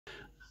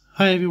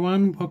Hi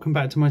everyone, welcome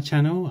back to my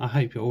channel. I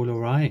hope you're all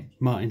alright.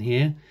 Martin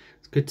here.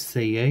 It's good to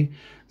see you.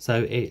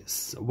 So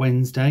it's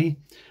Wednesday.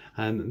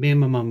 Me and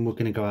my mum were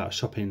going to go out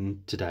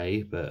shopping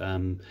today, but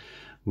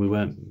we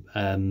weren't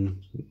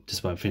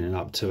just weren't feeling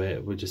up to it.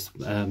 We were just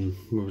going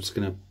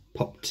to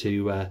pop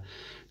to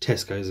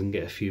Tesco's and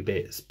get a few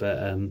bits,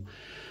 but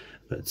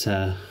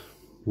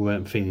we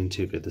weren't feeling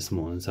too good this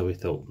morning, so we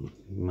thought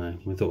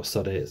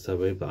sod it.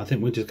 So I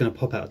think we're just going to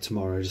pop out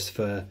tomorrow just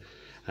for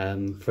a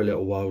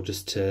little while,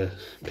 just to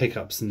pick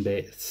up some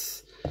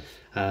bits,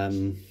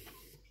 and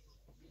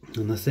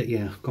that's it.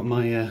 Yeah, I've got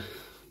my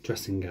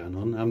dressing gown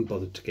on. I haven't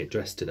bothered to get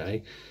dressed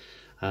today.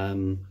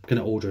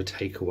 Gonna order a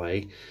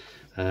takeaway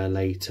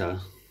later.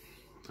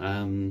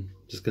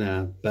 Just gonna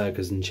have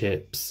burgers and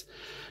chips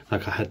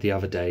like I had the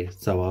other day,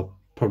 so I'll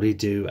probably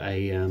do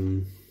a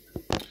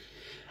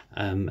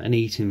an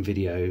eating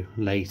video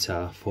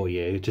later for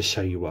you, just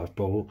show you what I've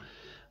bought.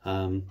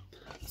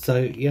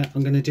 So yeah,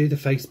 I'm going to do the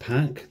face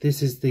pack.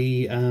 This is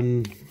the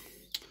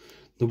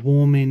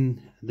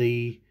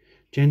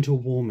gentle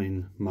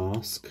warming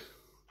mask,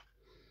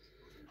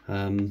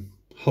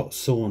 hot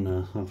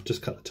sauna. I've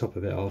just cut the top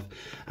of it off,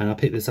 and I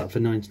picked this up for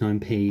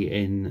 99p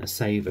in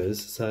Savers.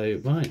 So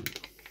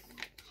right,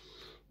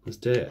 let's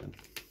do it.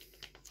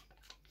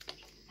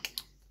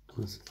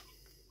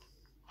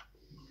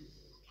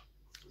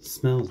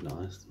 Smells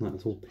nice.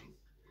 That's all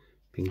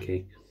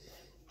pinky.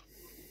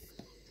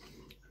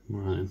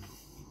 Right.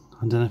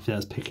 I don't know if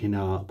that's picking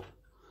up.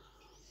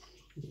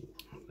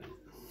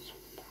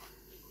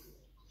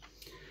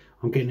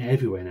 I'm getting it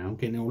everywhere now. I'm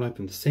getting it all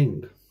over the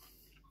sink.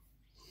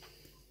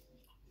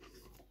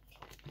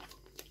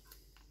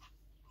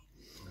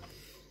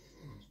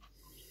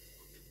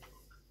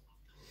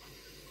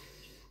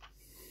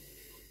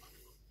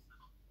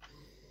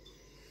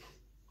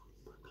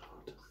 Oh my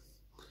God.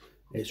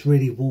 It's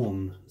really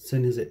warm as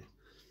soon as it,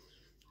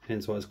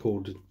 hence why it's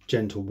called a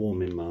gentle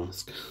warming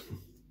mask.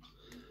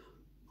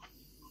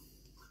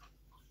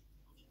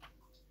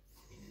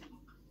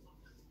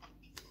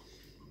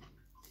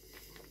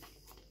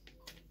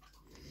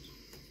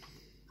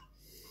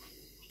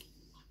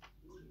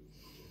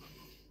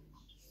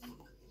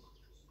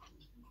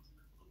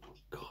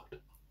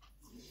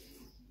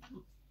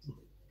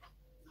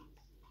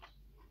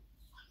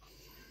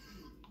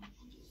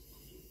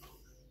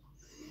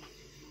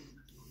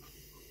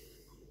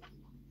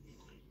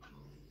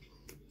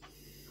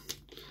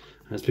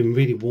 It's been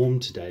really warm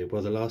today.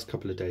 Well, the last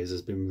couple of days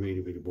has been really,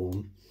 really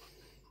warm.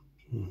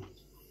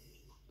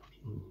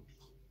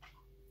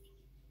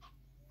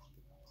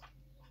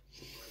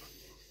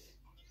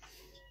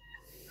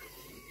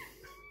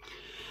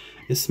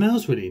 It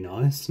smells really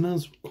nice. It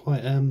smells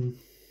quite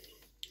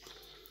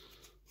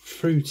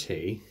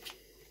fruity.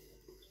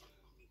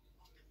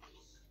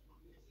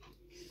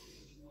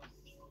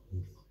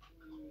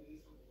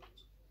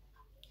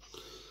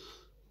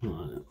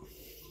 Right.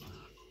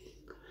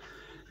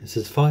 It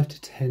says 5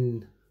 to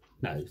 10,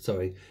 no,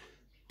 sorry,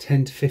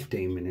 10 to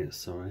 15 minutes,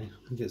 sorry.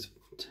 I think it's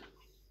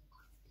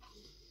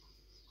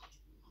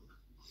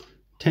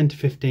 10 to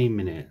 15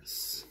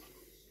 minutes.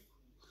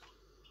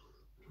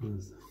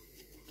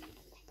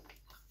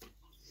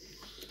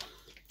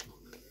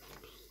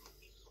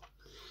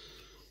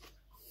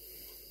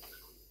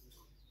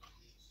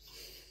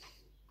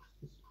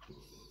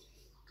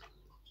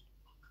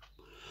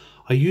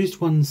 I used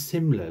one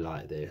similar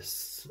like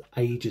this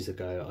ages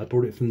ago. I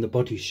bought it from the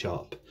Body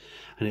Shop,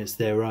 and it's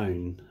their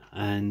own.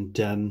 And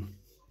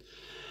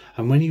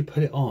when you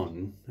put it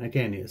on,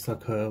 again, it's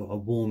like a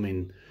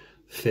warming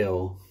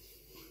feel.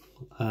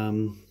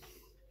 And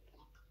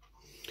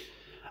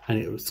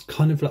it was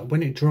kind of like,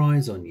 when it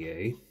dries on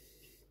you,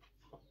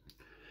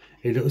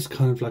 it looks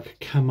kind of like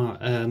a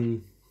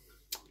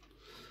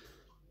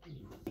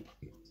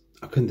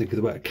I couldn't think of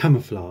the word,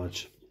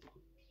 camouflage.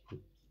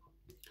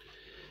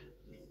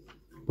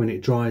 When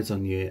it dries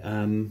on you,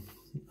 and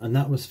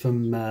that was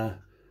from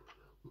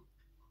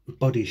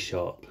Body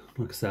Shop.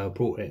 Like I say, I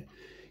bought it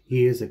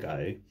years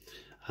ago,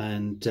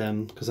 and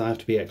because I have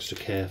to be extra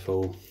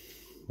careful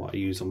what I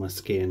use on my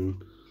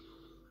skin.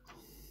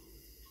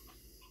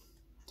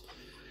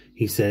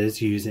 He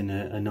says using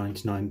a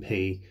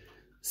 99p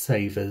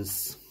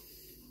Savers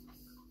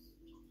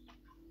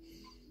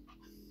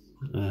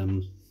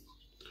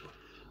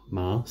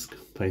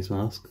face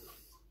mask,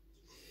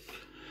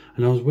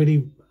 and I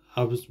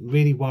was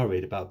really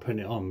worried about putting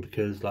it on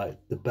because, like,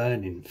 the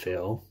burning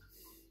feel,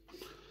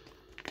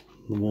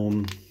 the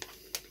warm.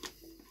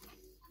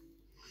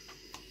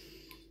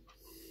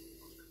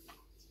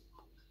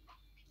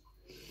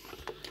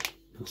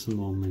 Got some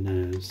more on my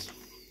nose.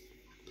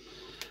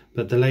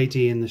 But the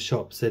lady in the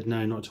shop said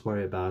no, not to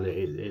worry about it.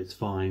 It's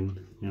fine,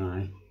 you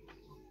know.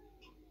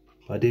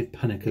 But I did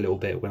panic a little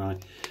bit when I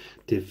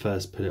did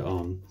first put it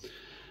on.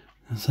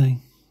 I say,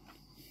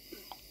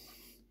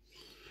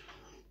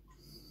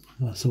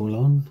 that's all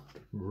on.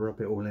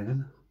 Rub it all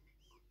in.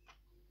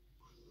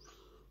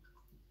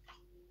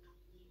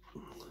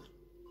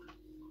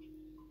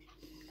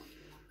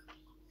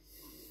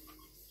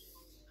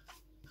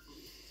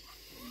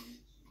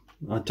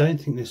 I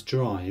don't think this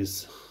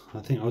dries. I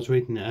think I was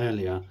reading it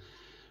earlier.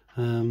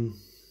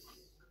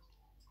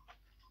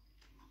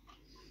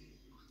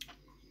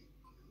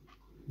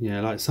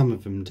 Yeah, like some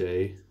of them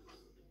do.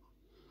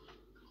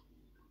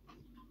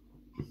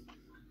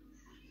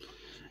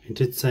 It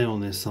did say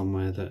on there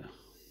somewhere that...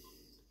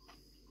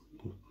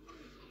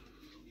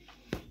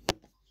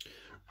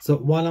 So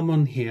while I'm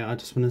on here, I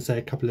just want to say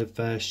a couple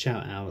of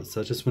shout outs.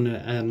 I just want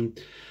to,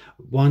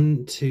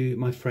 one to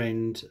my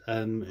friend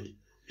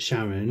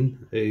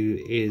Sharon, who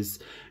is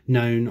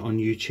known on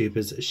YouTube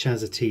as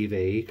Shazza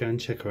TV. Go and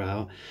check her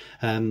out.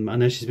 I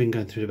know she's been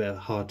going through a bit of a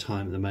hard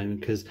time at the moment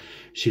because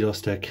she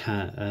lost her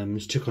cat.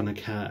 She took on a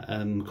cat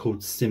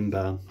called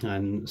Simba,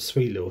 and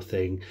sweet little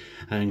thing,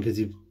 and because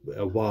he's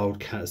a wild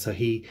cat, so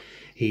he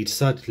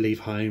decided to leave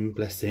home,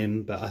 bless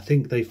him. But I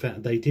think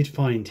they did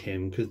find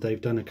him because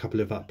they've done a couple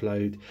of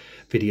upload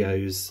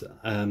videos.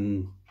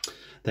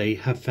 They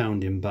have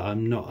found him, but I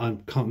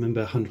can't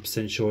remember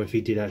 100% sure if he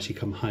did actually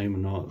come home or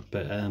not.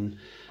 But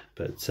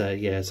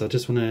yeah, so I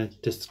just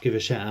want to give a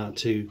shout out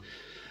to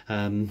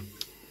Shazza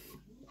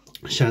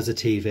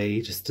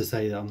TV, just to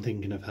say that I'm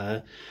thinking of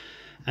her.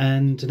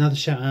 And another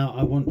shout out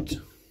I want,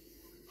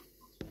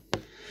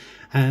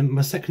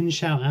 my second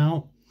shout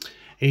out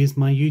is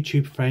my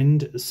YouTube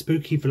friend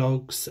Spooky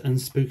Vlogs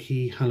and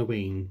Spooky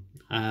Halloween.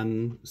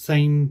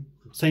 Same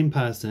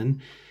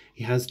person.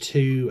 He has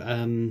two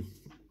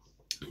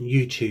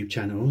YouTube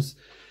channels,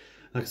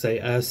 like I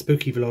say,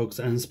 Spooky Vlogs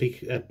and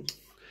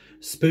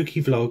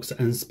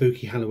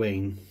Spooky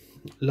Halloween.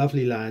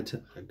 Lovely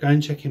lad. Go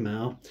and check him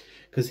out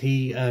because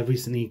he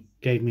recently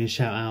gave me a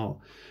shout out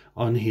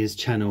on his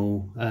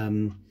channel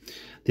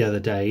the other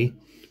day.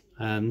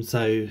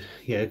 So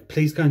yeah,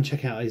 please go and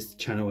check out his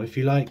channel if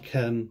you like.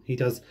 He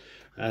does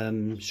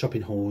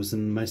shopping hauls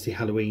and mostly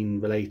Halloween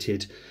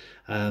related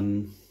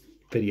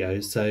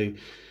videos. So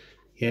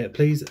yeah,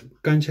 please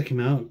go and check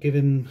him out. Give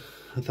him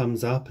a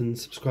thumbs up and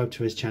subscribe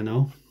to his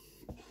channel.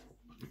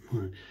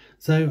 Right.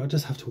 So I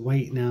just have to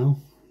wait now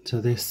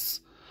till this.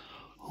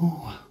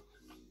 Oh.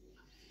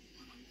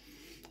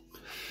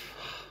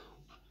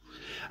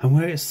 And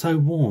where it's so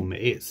warm,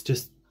 it's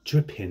just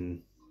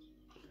dripping.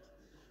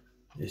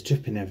 It's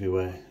dripping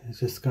everywhere.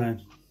 It's just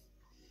going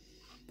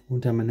all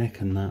down my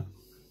neck and that.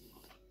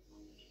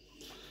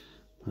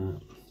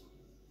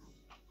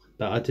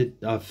 But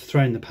I've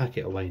thrown the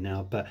packet away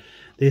now. But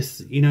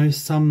this, you know,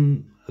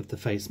 some of the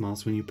face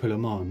masks, when you put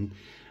them on,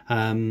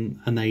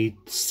 and they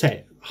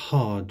set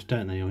hard,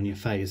 don't they, on your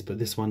face? But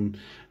this one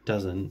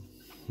doesn't.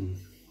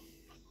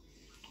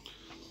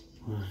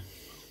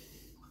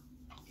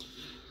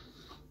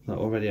 But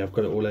already I've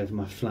got it all over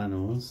my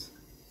flannels.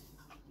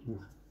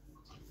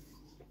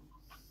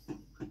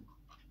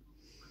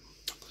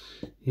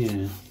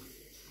 Yeah.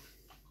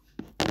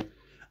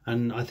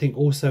 And I think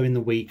also in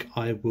the week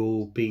I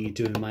will be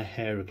doing my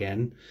hair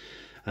again,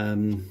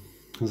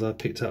 as I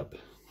picked up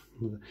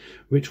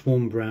Rich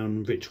Warm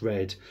Brown, Rich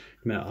Red.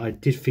 I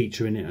did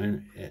feature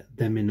in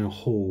them in a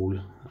haul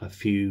a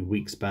few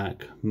weeks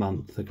back,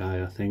 month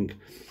ago I think.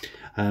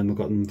 I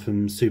got them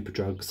from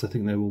Superdrugs. I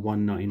think they were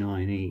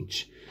 $1.99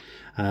 each.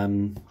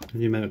 You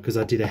remember, because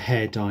I did a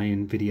hair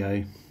dyeing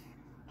video.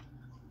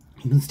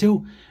 You can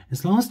still,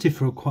 it's lasted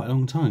for quite a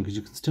long time because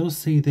you can still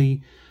see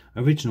the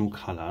original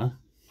colour.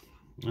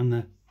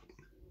 And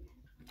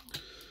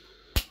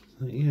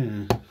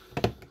yeah,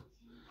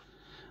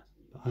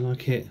 I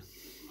like it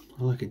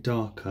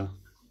darker.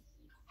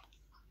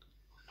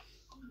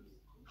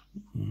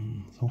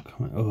 It's all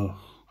coming. Oh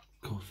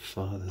God,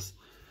 fathers,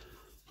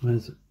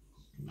 where's it?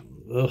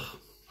 Ugh.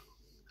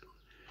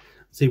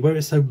 See where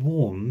it's so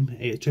warm,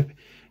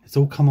 it's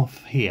all come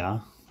off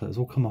here, but it's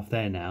all come off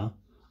there now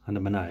under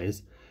my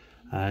nose,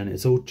 and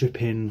it's all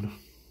dripping.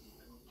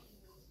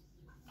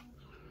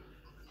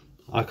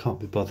 I can't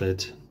be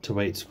bothered to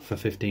wait for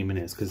 15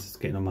 minutes because it's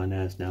getting on my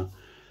nerves now.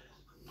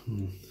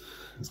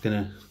 It's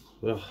gonna...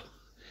 Ugh.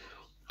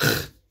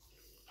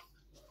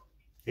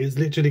 It's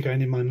literally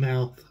going in my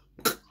mouth.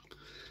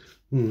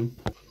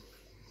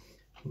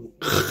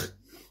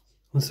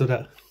 What's all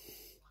that?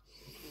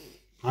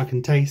 I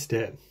can taste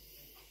it.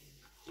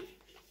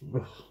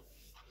 Ugh.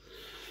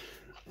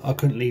 I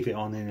couldn't leave it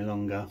on any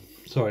longer.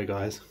 Sorry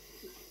guys.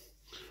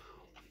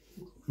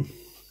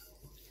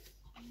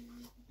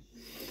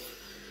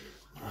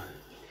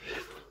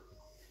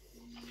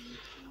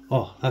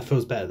 Oh, that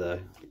feels better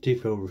though. I do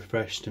feel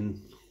refreshed and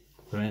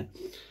right.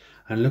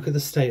 And look at the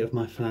state of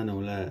my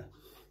flannel there.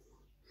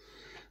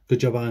 Good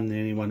job I'm the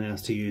only one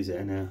else to use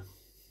it now.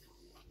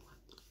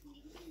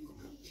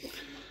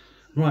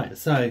 Right,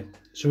 so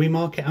shall we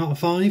mark it out of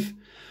 5?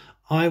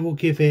 I will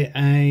give it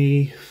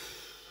a,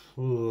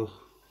 I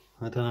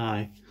don't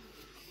know,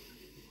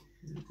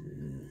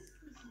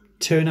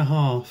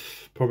 2.5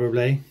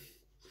 probably.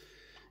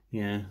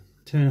 Yeah,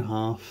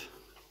 2.5.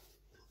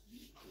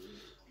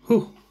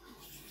 Whew.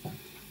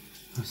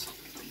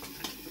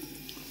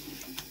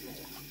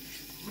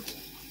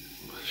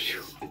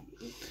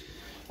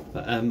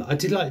 But I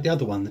did like the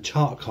other one, the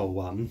charcoal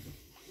one.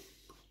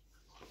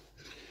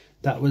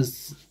 That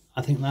was,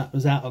 I think that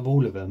was out of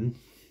all of them,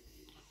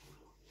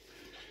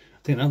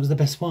 think that was the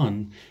best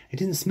one. It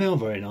didn't smell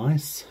very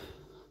nice,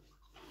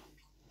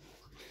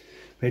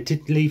 but it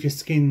did leave your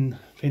skin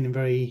feeling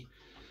very,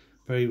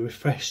 very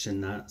refreshed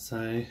in that.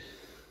 So,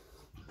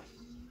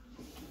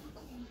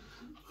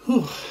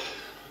 whew.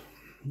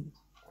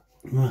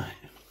 Right.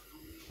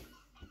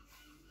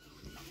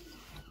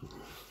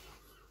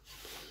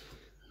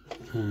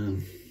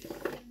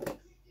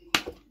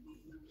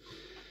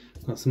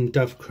 Got some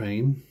Dove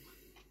cream.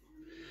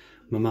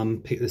 My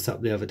mum picked this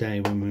up the other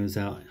day when we was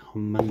out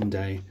on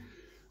Monday.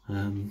 I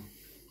can't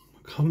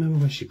remember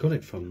where she got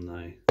it from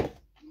though. I'm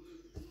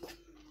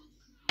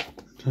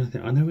trying to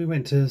think. I know we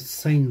went to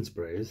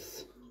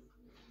Sainsbury's.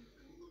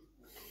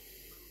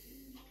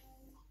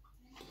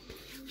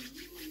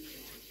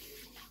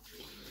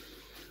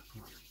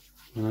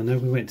 And I know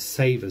we went to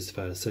Savers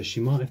first, so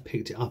she might have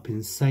picked it up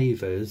in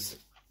Savers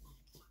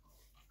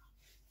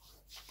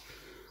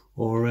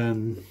or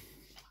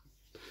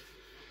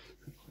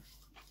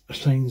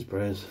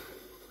Sainsbury's.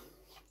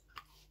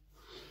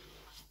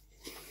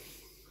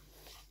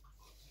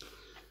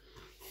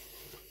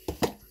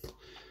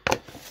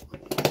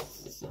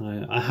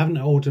 So I haven't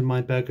ordered my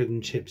burger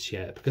and chips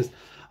yet because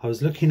I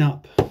was looking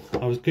up,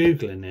 I was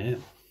Googling it.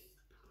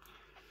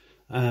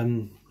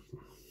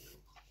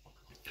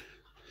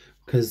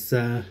 Because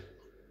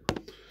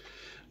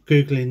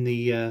Googling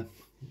the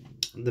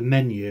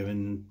menu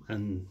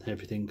and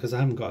everything, because I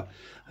haven't got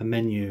a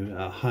menu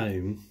at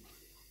home,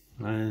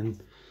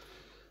 and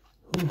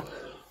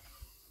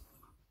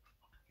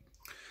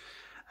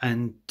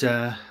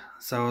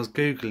so I was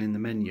Googling the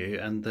menu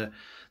and the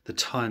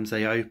times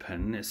they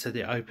open. It said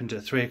it opened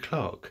at 3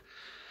 o'clock.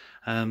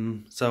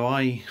 So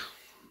I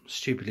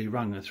stupidly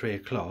rung at 3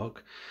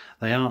 o'clock.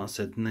 They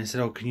answered and they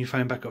said, "Oh, can you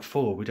phone back at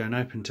 4? We don't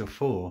open till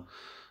 4."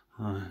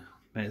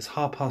 It's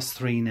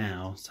 3:30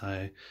 now,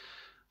 so,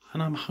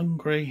 and I'm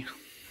hungry.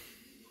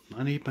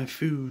 I need my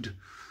food.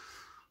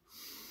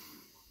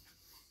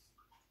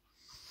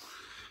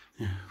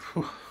 Yeah.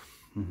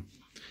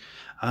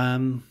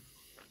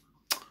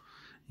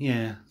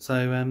 Yeah.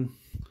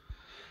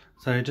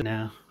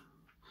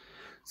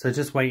 So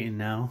just waiting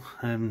now.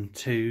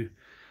 To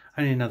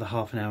only another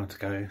half an hour to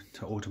go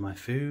to order my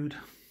food.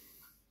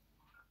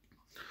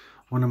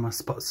 One of my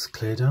spots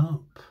cleared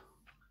up.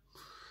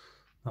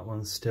 That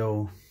one's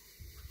still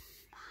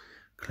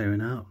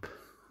clearing up,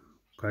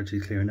 gradually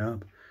clearing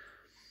up.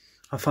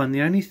 I find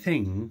the only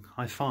thing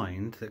I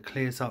find that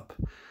clears up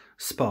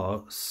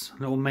spots,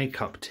 little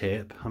makeup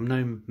tip, I'm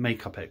no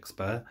makeup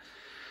expert,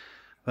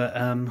 but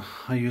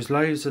I use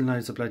loads and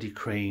loads of bloody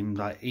cream,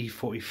 like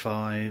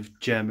E45,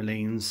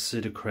 Germaline,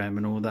 Sudocreme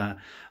and all that.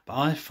 But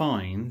I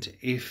find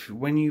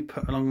when you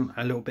put along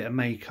a little bit of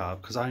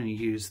makeup, because I only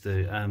use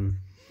the,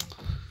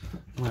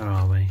 where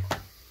are we?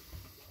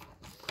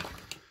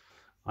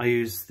 I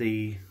use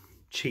the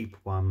cheap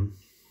one.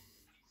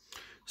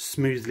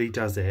 Smoothly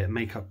does it.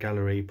 Makeup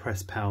Gallery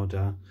pressed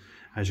powder.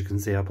 As you can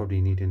see, I probably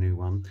need a new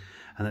one.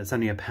 And that's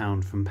only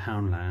 £1 from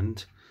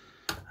Poundland.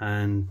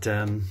 And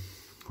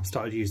I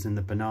started using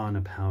the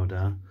banana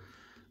powder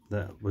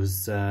that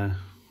was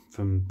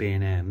from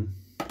B&M.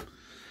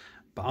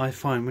 But I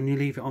find when you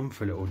leave it on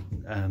for a little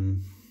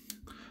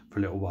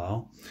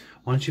while,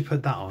 once you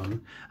put that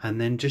on, and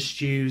then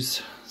just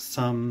use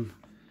some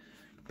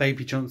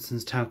Baby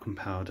Johnson's talcum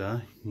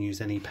powder. You can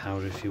use any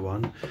powder if you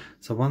want.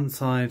 So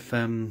once I've,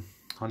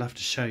 I'll have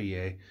to show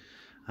you.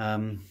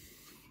 I'm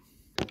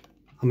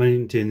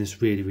only doing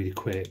this really, really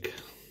quick.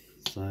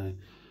 So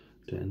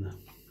doing that.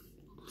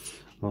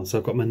 Right, so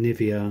I've got my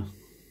Nivea.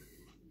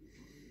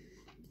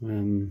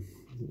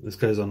 This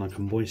goes on like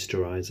a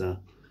moisturiser.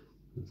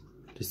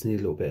 Just need a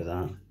little bit of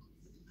that.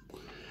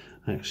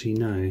 Actually,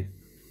 no.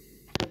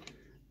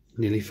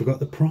 Nearly forgot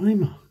the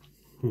primer.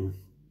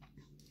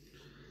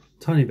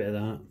 Tiny bit of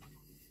that.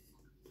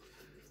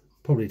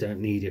 Probably don't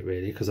need it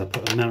really because I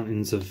put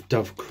mountains of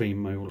Dove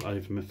cream all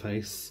over my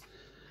face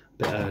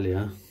a bit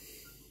earlier.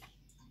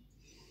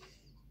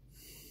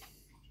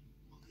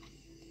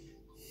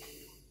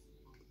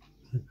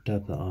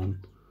 Dab that on.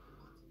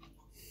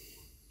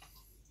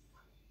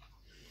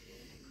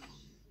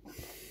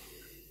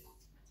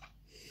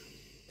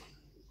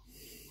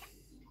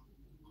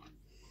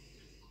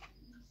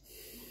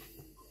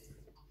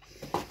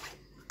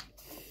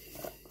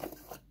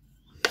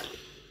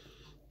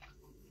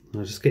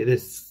 I'll just get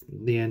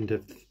the end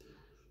of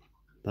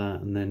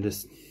that, and then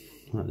just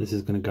like this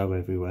is going to go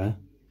everywhere.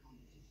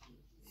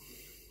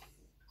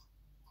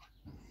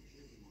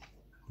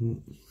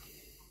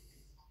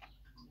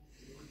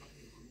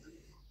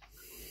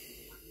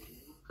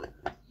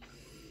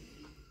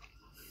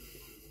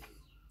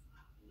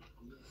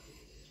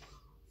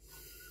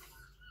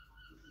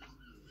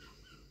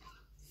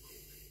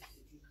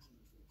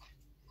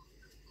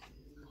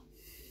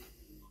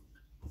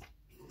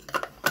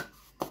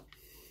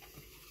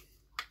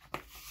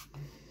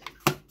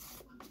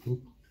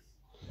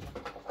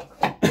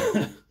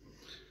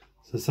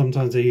 So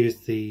sometimes I use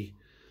the,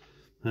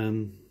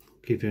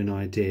 give you an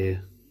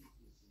idea,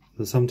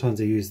 so sometimes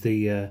I use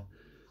the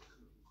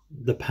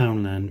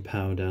Poundland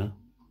powder,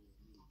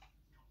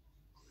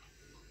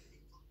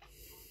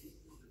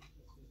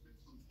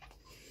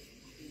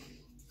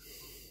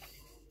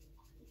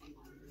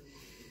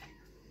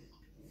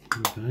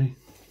 Okay.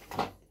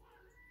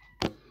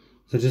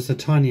 So just a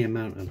tiny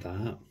amount of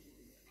that.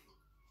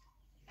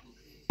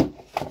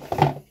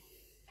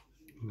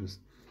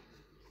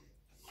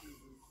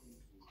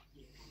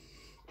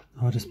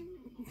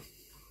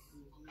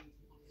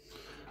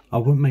 I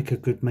wouldn't make a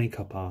good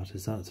makeup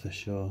artist, that's for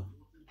sure.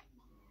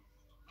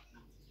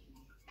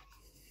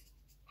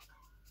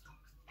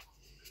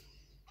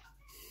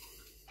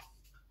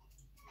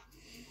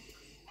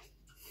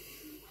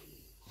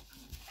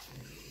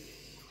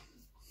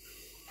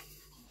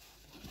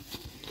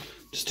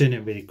 Just doing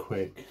it really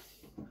quick.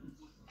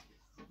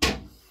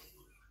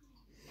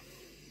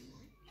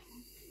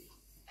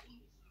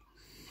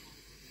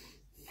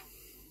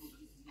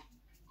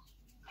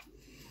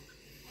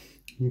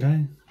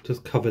 Okay,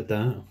 just covered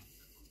that.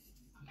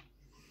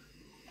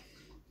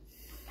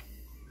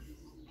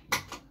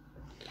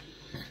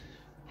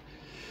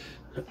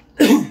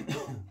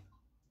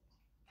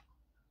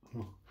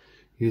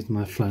 Use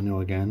my flannel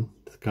again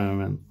to go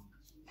around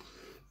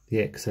the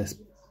excess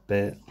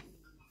bit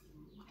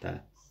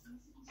there.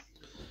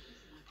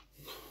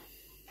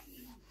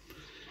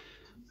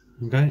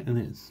 Okay, and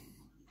it's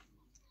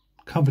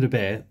covered a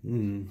bit.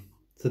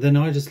 So then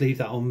I just leave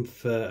that on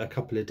for a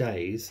couple of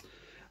days,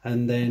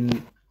 and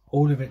then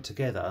all of it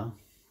together,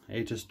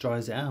 it just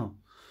dries it out.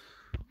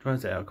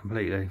 Dries it out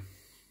completely.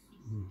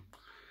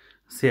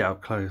 See it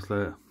up close,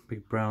 look,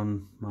 big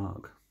brown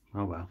mark.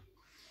 Oh well.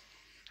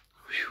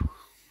 Whew.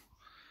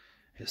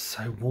 It's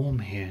so warm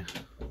here.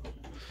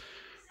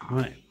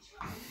 Right.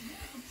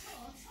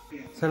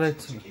 So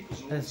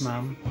there's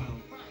Mum.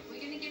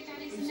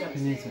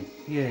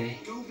 Yeah.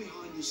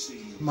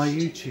 My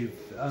YouTube,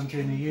 I'm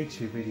doing a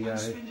YouTube video.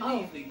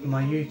 Oh. For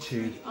my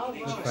YouTube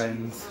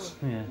friends.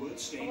 Yeah. Oh,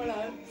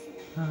 hello.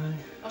 Hi.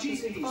 I can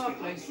see the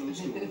fireplace.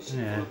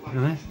 Yeah,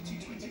 really?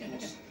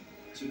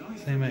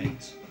 See me?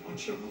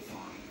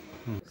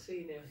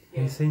 See now.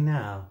 Yeah. You see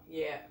now?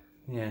 Yeah.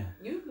 Yeah.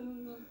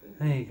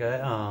 There you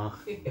go. Ah.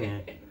 Yeah.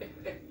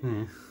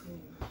 Yeah.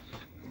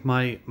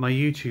 My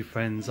YouTube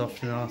friends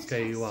often ask how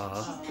you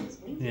are.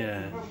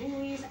 Yeah. I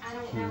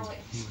don't know.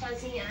 It's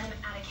fuzzy and I'm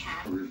out of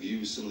cat.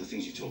 Review some of the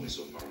things you told me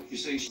so far. You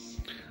say.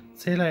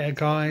 See you later,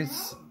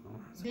 guys.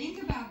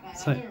 Think about that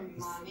Say, other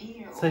mommy.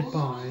 Your say old bye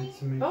mommy.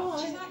 to me.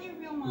 Bye. She's not your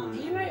real mommy.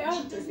 See you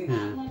later. Does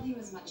not love you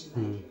as much as I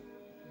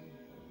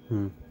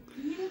do.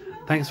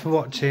 Thanks for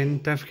watching.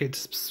 Don't forget to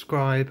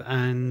subscribe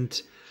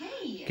and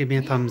give me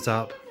a thumbs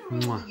up.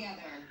 Mwah.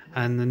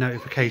 And the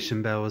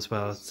notification bell as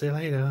well. See you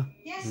later.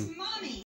 Yes, mommy.